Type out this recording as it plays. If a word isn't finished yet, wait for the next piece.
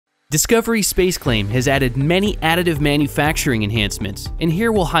Discovery SpaceClaim has added many additive manufacturing enhancements, and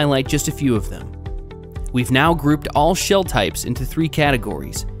here we'll highlight just a few of them. We've now grouped all shell types into 3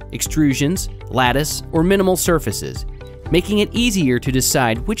 categories: extrusions, lattice, or minimal surfaces, making it easier to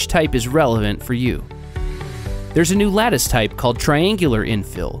decide which type is relevant for you. There's a new lattice type called triangular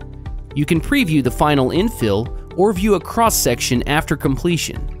infill. You can preview the final infill or view a cross-section after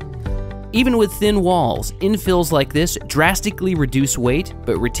completion. Even with thin walls, infills like this drastically reduce weight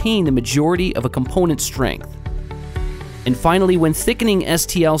but retain the majority of a component's strength. And finally, when thickening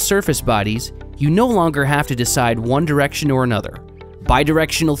STL surface bodies, you no longer have to decide one direction or another.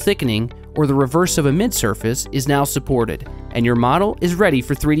 Bidirectional thickening, or the reverse of a mid-surface, is now supported, and your model is ready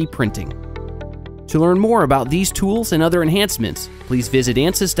for 3D printing. To learn more about these tools and other enhancements, please visit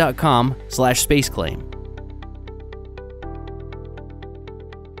ansys.com/spaceclaim.